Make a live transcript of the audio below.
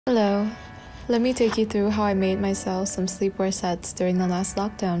Hello. Let me take you through how I made myself some sleepwear sets during the last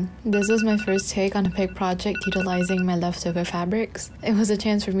lockdown. This was my first take on a big project utilizing my leftover fabrics. It was a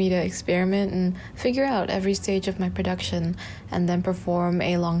chance for me to experiment and figure out every stage of my production and then perform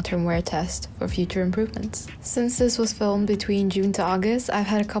a long-term wear test for future improvements. Since this was filmed between June to August, I've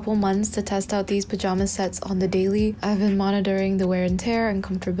had a couple months to test out these pajama sets on the daily. I've been monitoring the wear and tear and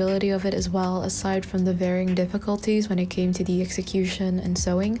comfortability of it as well, aside from the varying difficulties when it came to the execution and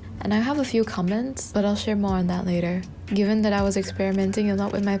sewing. And I have a few comments, but I'll share more on that later. Given that I was experimenting a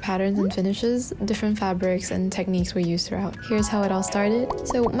lot with my patterns and finishes, different fabrics and techniques were used throughout. Here's how it all started.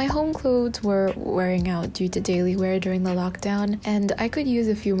 So my home clothes were wearing out due to daily wear during the lockdown, and I could use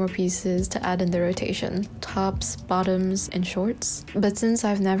a few more pieces to add in the rotation. Tops, bottoms, and shorts. But since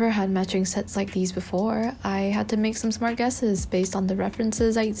I've never had matching sets like these before, I had to make some smart guesses based on the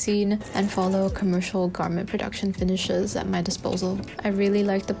references I'd seen and follow commercial garment production finishes at my disposal. I really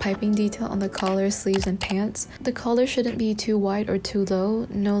liked the piping detail on the collar, sleeves, and pants. The collar shouldn't be too wide or too low,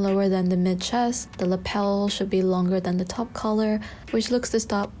 no lower than the mid-chest. The lapel should be longer than the top collar, which looks to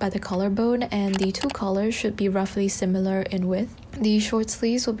stop by the collarbone, and the two collars should be roughly similar in width. The short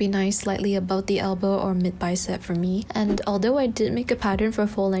sleeves will be nice slightly above the elbow or mid-bicep for me, and although I did make a pattern for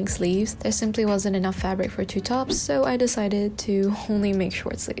full-length sleeves, there simply wasn't enough fabric for two tops, so I decided to only make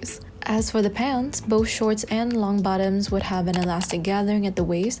short sleeves. As for the pants, both shorts and long bottoms would have an elastic gathering at the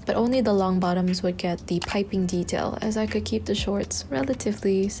waist, but only the long bottoms would get the piping detail, as I could keep the shorts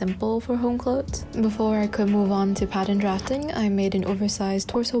relatively simple for home clothes. Before I could move on to pattern drafting, I made an oversized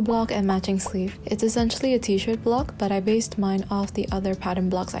torso block and matching sleeve. It's essentially a t-shirt block, but I based mine off the other pattern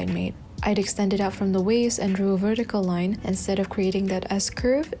blocks I'd made. I'd extended out from the waist and drew a vertical line instead of creating that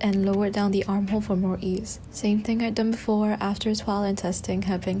S-curve, and lowered down the armhole for more ease. Same thing I'd done before. After Toile and testing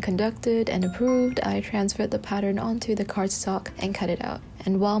have been conducted and approved, I transferred the pattern onto the cardstock and cut it out.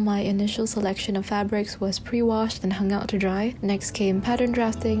 And while my initial selection of fabrics was pre-washed and hung out to dry, next came pattern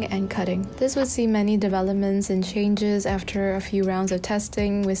drafting and cutting. This would see many developments and changes after a few rounds of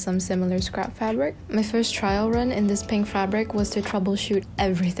testing with some similar scrap fabric. My first trial run in this pink fabric was to troubleshoot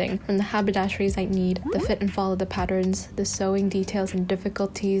everything, from the haberdasheries I'd need, the fit and fall of the patterns, the sewing details and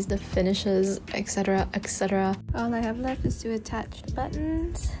difficulties, the finishes, etc, etc. All I have left is to attach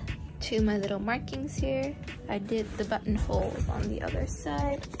buttons to my little markings here. I did the buttonholes on the other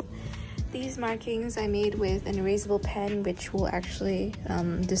side. These markings I made with an erasable pen, which will actually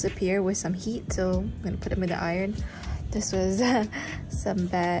disappear with some heat, so I'm gonna put them in the iron. This was some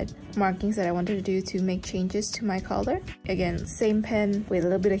bad markings that I wanted to do to make changes to my collar. Again, same pen with a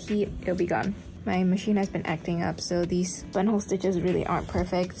little bit of heat, it'll be gone. My machine has been acting up, so these buttonhole stitches really aren't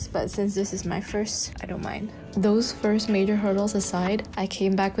perfect, but since this is my first, I don't mind. Those first major hurdles aside, I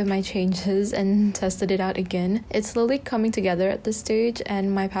came back with my changes and tested it out again. It's slowly coming together at this stage,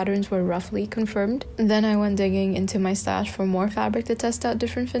 and my patterns were roughly confirmed. Then I went digging into my stash for more fabric to test out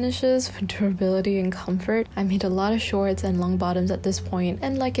different finishes for durability and comfort. I made a lot of shorts and long bottoms at this point,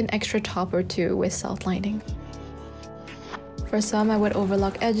 and like an extra top or two with self-lining. For some, I would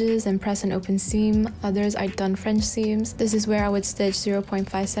overlock edges and press an open seam. Others, I'd done French seams. This is where I would stitch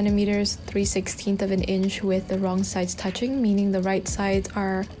 0.5 centimeters, 3/16 of an inch with the wrong sides touching, meaning the right sides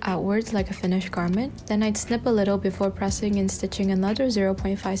are outwards like a finished garment. Then I'd snip a little before pressing and stitching another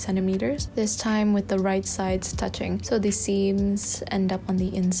 0.5 centimeters, this time with the right sides touching, so the seams end up on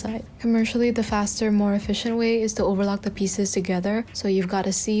the inside. Commercially, the faster, more efficient way is to overlock the pieces together, so you've got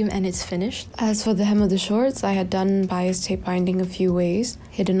a seam and it's finished. As for the hem of the shorts, I had done bias tape binding a few ways,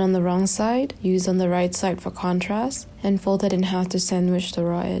 hidden on the wrong side, used on the right side for contrast, and folded in half to sandwich the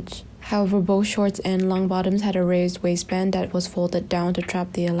raw edge. However, both shorts and long bottoms had a raised waistband that was folded down to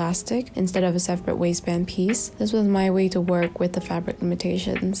trap the elastic instead of a separate waistband piece. This was my way to work with the fabric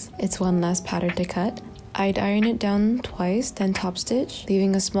limitations. It's one less pattern to cut. I'd iron it down twice, then top stitch,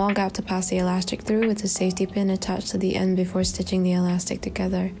 leaving a small gap to pass the elastic through with a safety pin attached to the end before stitching the elastic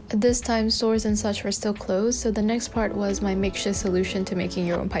together. At this time, stores and such were still closed, so the next part was my makeshift solution to making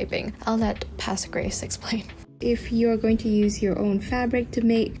your own piping. I'll let Pastor Grace explain. If you're going to use your own fabric to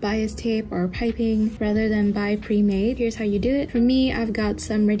make bias tape or piping rather than buy pre-made, here's how you do it. For me, I've got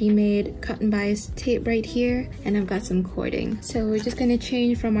some ready-made cut and bias tape right here, and I've got some cording. So we're just going to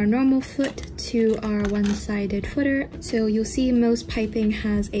change from our normal foot to our one-sided footer. So you'll see most piping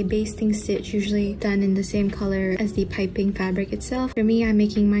has a basting stitch, usually done in the same color as the piping fabric itself. For me, I'm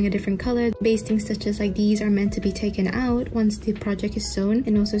making mine a different color. Basting stitches like these are meant to be taken out once the project is sewn,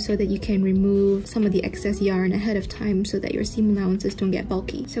 and also so that you can remove some of the excess yarn yarn ahead of time so that your seam allowances don't get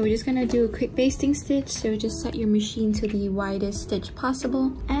bulky. So we're just gonna do a quick basting stitch. So just set your machine to the widest stitch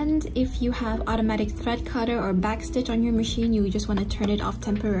possible. And if you have automatic thread cutter or back stitch on your machine, you just want to turn it off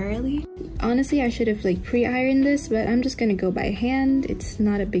temporarily. Honestly, I should have like pre-ironed this, but I'm just gonna go by hand. It's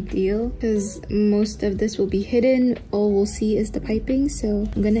not a big deal because most of this will be hidden. All we'll see is the piping. So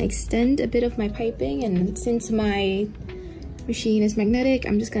I'm gonna extend a bit of my piping, and since my machine is magnetic,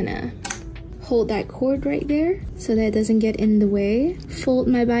 I'm just gonna hold that cord right there so that it doesn't get in the way. Fold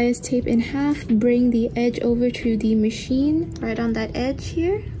my bias tape in half, bring the edge over to the machine right on that edge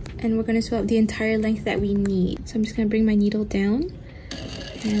here, and we're gonna sew up the entire length that we need. So I'm just gonna bring my needle down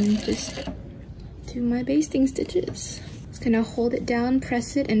and just do my basting stitches. Just gonna hold it down,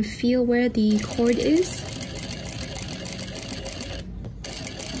 press it, and feel where the cord is.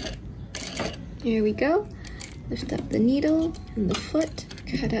 Here we go. Lift up the needle and the foot,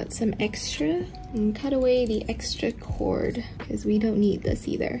 cut out some extra, and cut away the extra cord because we don't need this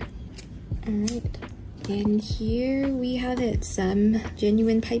either. Alright, and here we have it, some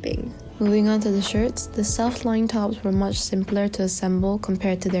genuine piping. Moving on to the shirts, the self-lined tops were much simpler to assemble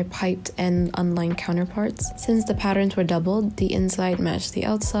compared to their piped and unlined counterparts. Since the patterns were doubled, the inside matched the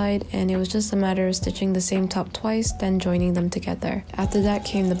outside, and it was just a matter of stitching the same top twice, then joining them together. After that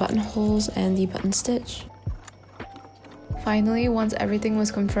came the buttonholes and the button stitch. Finally, once everything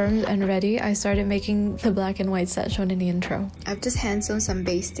was confirmed and ready, I started making the black and white set shown in the intro. I've just hand sewn some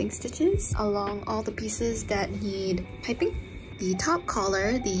basting stitches along all the pieces that need piping. The top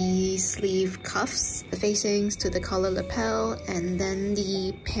collar, the sleeve cuffs, the facings to the collar lapel, and then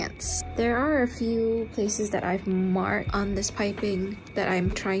the pants. There are a few places that I've marked on this piping that I'm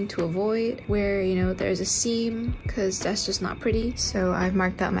trying to avoid, where, you know, there's a seam, because that's just not pretty. So I've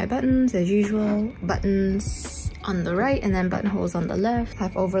marked out my buttons as usual, buttons on the right and then buttonholes on the left.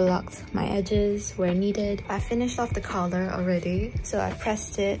 I've overlocked my edges where needed. I finished off the collar already, so I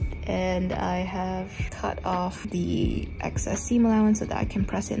pressed it and I have cut off the excess seam allowance so that I can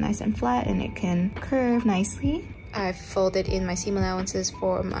press it nice and flat and it can curve nicely. I've folded in my seam allowances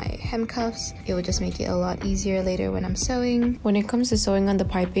for my hem cuffs. It will just make it a lot easier later when I'm sewing. When it comes to sewing on the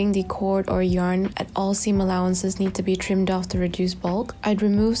piping, the cord or yarn at all seam allowances need to be trimmed off to reduce bulk. I'd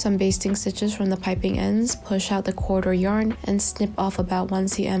remove some basting stitches from the piping ends, push out the cord or yarn, and snip off about 1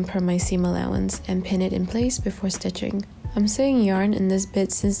 cm per my seam allowance and pin it in place before stitching. I'm saying yarn in this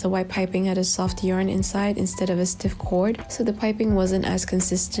bit since the white piping had a soft yarn inside instead of a stiff cord, so the piping wasn't as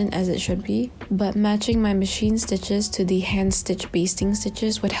consistent as it should be, but matching my machine stitches to the hand stitch basting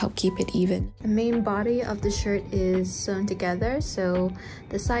stitches would help keep it even. The main body of the shirt is sewn together, so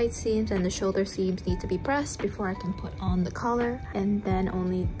the side seams and the shoulder seams need to be pressed before I can put on the collar, and then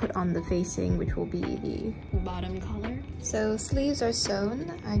only put on the facing, which will be the bottom collar. So sleeves are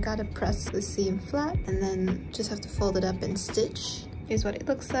sewn. I gotta press the seam flat and then just have to fold it up and stitch. Here's what it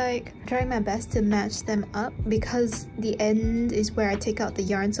looks like. I'm trying my best to match them up because the end is where I take out the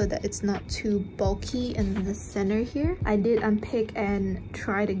yarn so that it's not too bulky in the center here. I did unpick and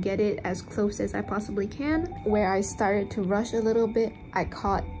try to get it as close as I possibly can. Where I started to rush a little bit, I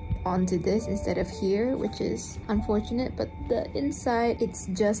caught onto this instead of here, which is unfortunate, but the inside, it's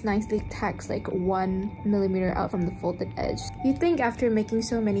just nicely tacked like 1 millimeter out from the folded edge. You'd think after making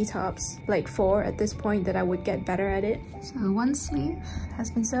so many tops, like 4 at this point, that I would get better at it. So one sleeve has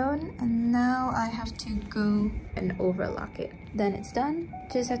been sewn, and now I have to go and overlock it. Then it's done.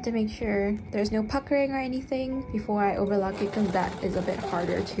 Just have to make sure there's no puckering or anything before I overlock it, because that is a bit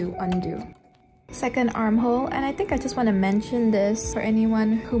harder to undo. Second armhole, and I think I just want to mention this for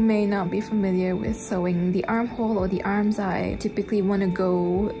anyone who may not be familiar with sewing. The armhole or the arms, I typically want to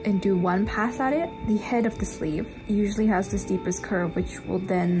go and do one pass at it. The head of the sleeve usually has the steepest curve, which will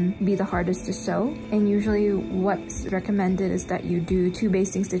then be the hardest to sew, and usually what's recommended is that you do 2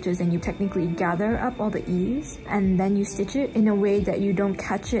 basting stitches and you technically gather up all the ease, and then you stitch it in a way that you don't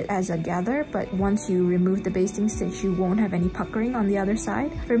catch it as a gather, but once you remove the basting stitch you won't have any puckering on the other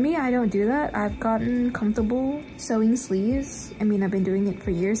side. For me, I don't do that. I've gotten comfortable sewing sleeves. I mean, I've been doing it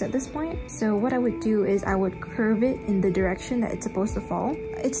for years at this point. So what I would do is I would curve it in the direction that it's supposed to fall.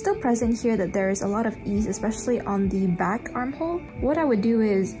 It's still present here that there is a lot of ease, especially on the back armhole. What I would do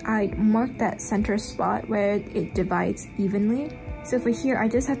is I'd mark that center spot where it divides evenly. So for here, I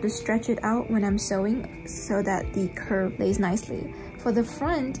just have to stretch it out when I'm sewing so that the curve lays nicely. For the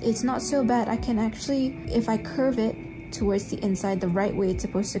front, it's not so bad. I can actually, if I curve it towards the inside the right way it's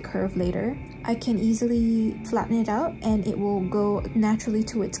supposed to curve later, I can easily flatten it out and it will go naturally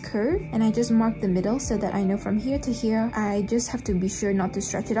to its curve. And I just mark the middle so that I know from here to here. I just have to be sure not to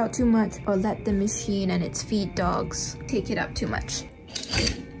stretch it out too much or let the machine and its feed dogs take it up too much.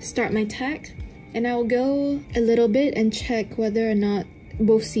 Start my tack. And I'll go a little bit and check whether or not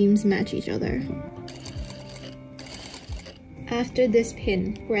both seams match each other. After this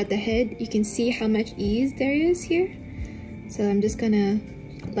pin, we're at the head, you can see how much ease there is here. So I'm just gonna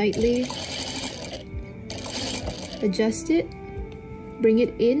lightly adjust it, bring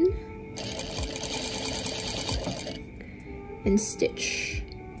it in, and stitch.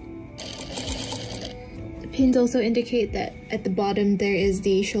 The pins also indicate that at the bottom there is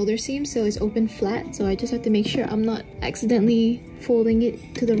the shoulder seam, so it's open flat. So I just have to make sure I'm not accidentally folding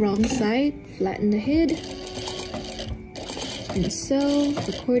it to the wrong side. Flatten the head, and sew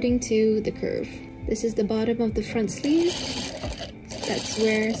according to the curve. This is the bottom of the front sleeve. That's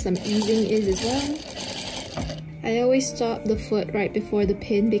where some easing is as well. I always stop the foot right before the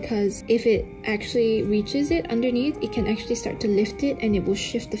pin because if it actually reaches it underneath, it can actually start to lift it and it will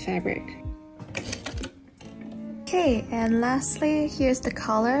shift the fabric. Okay, and lastly, here's the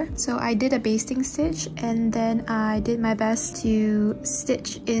collar. So I did a basting stitch and then I did my best to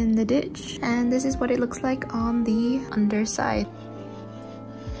stitch in the ditch, and this is what it looks like on the underside.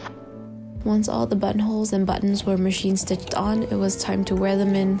 Once all the buttonholes and buttons were machine stitched on, it was time to wear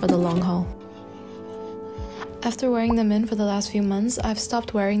them in for the long haul. After wearing them in for the last few months, I've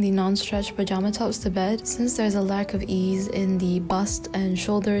stopped wearing the non-stretch pajama tops to bed since there's a lack of ease in the bust and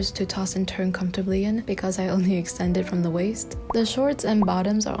shoulders to toss and turn comfortably in because I only extend it from the waist. The shorts and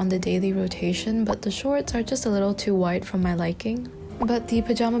bottoms are on the daily rotation, but the shorts are just a little too wide for my liking. But the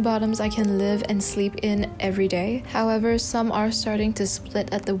pajama bottoms I can live and sleep in every day. However, some are starting to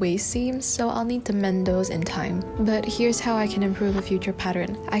split at the waist seams, so I'll need to mend those in time. But here's how I can improve a future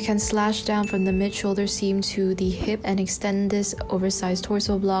pattern. I can slash down from the mid-shoulder seam to the hip and extend this oversized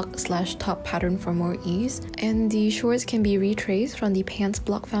torso block / top pattern for more ease. And the shorts can be retraced from the pants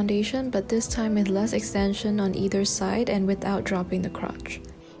block foundation, but this time with less extension on either side and without dropping the crotch.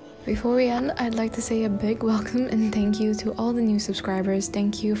 Before we end, I'd like to say a big welcome and thank you to all the new subscribers.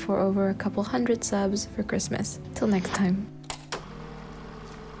 Thank you for over a couple hundred subs for Christmas. Till next time.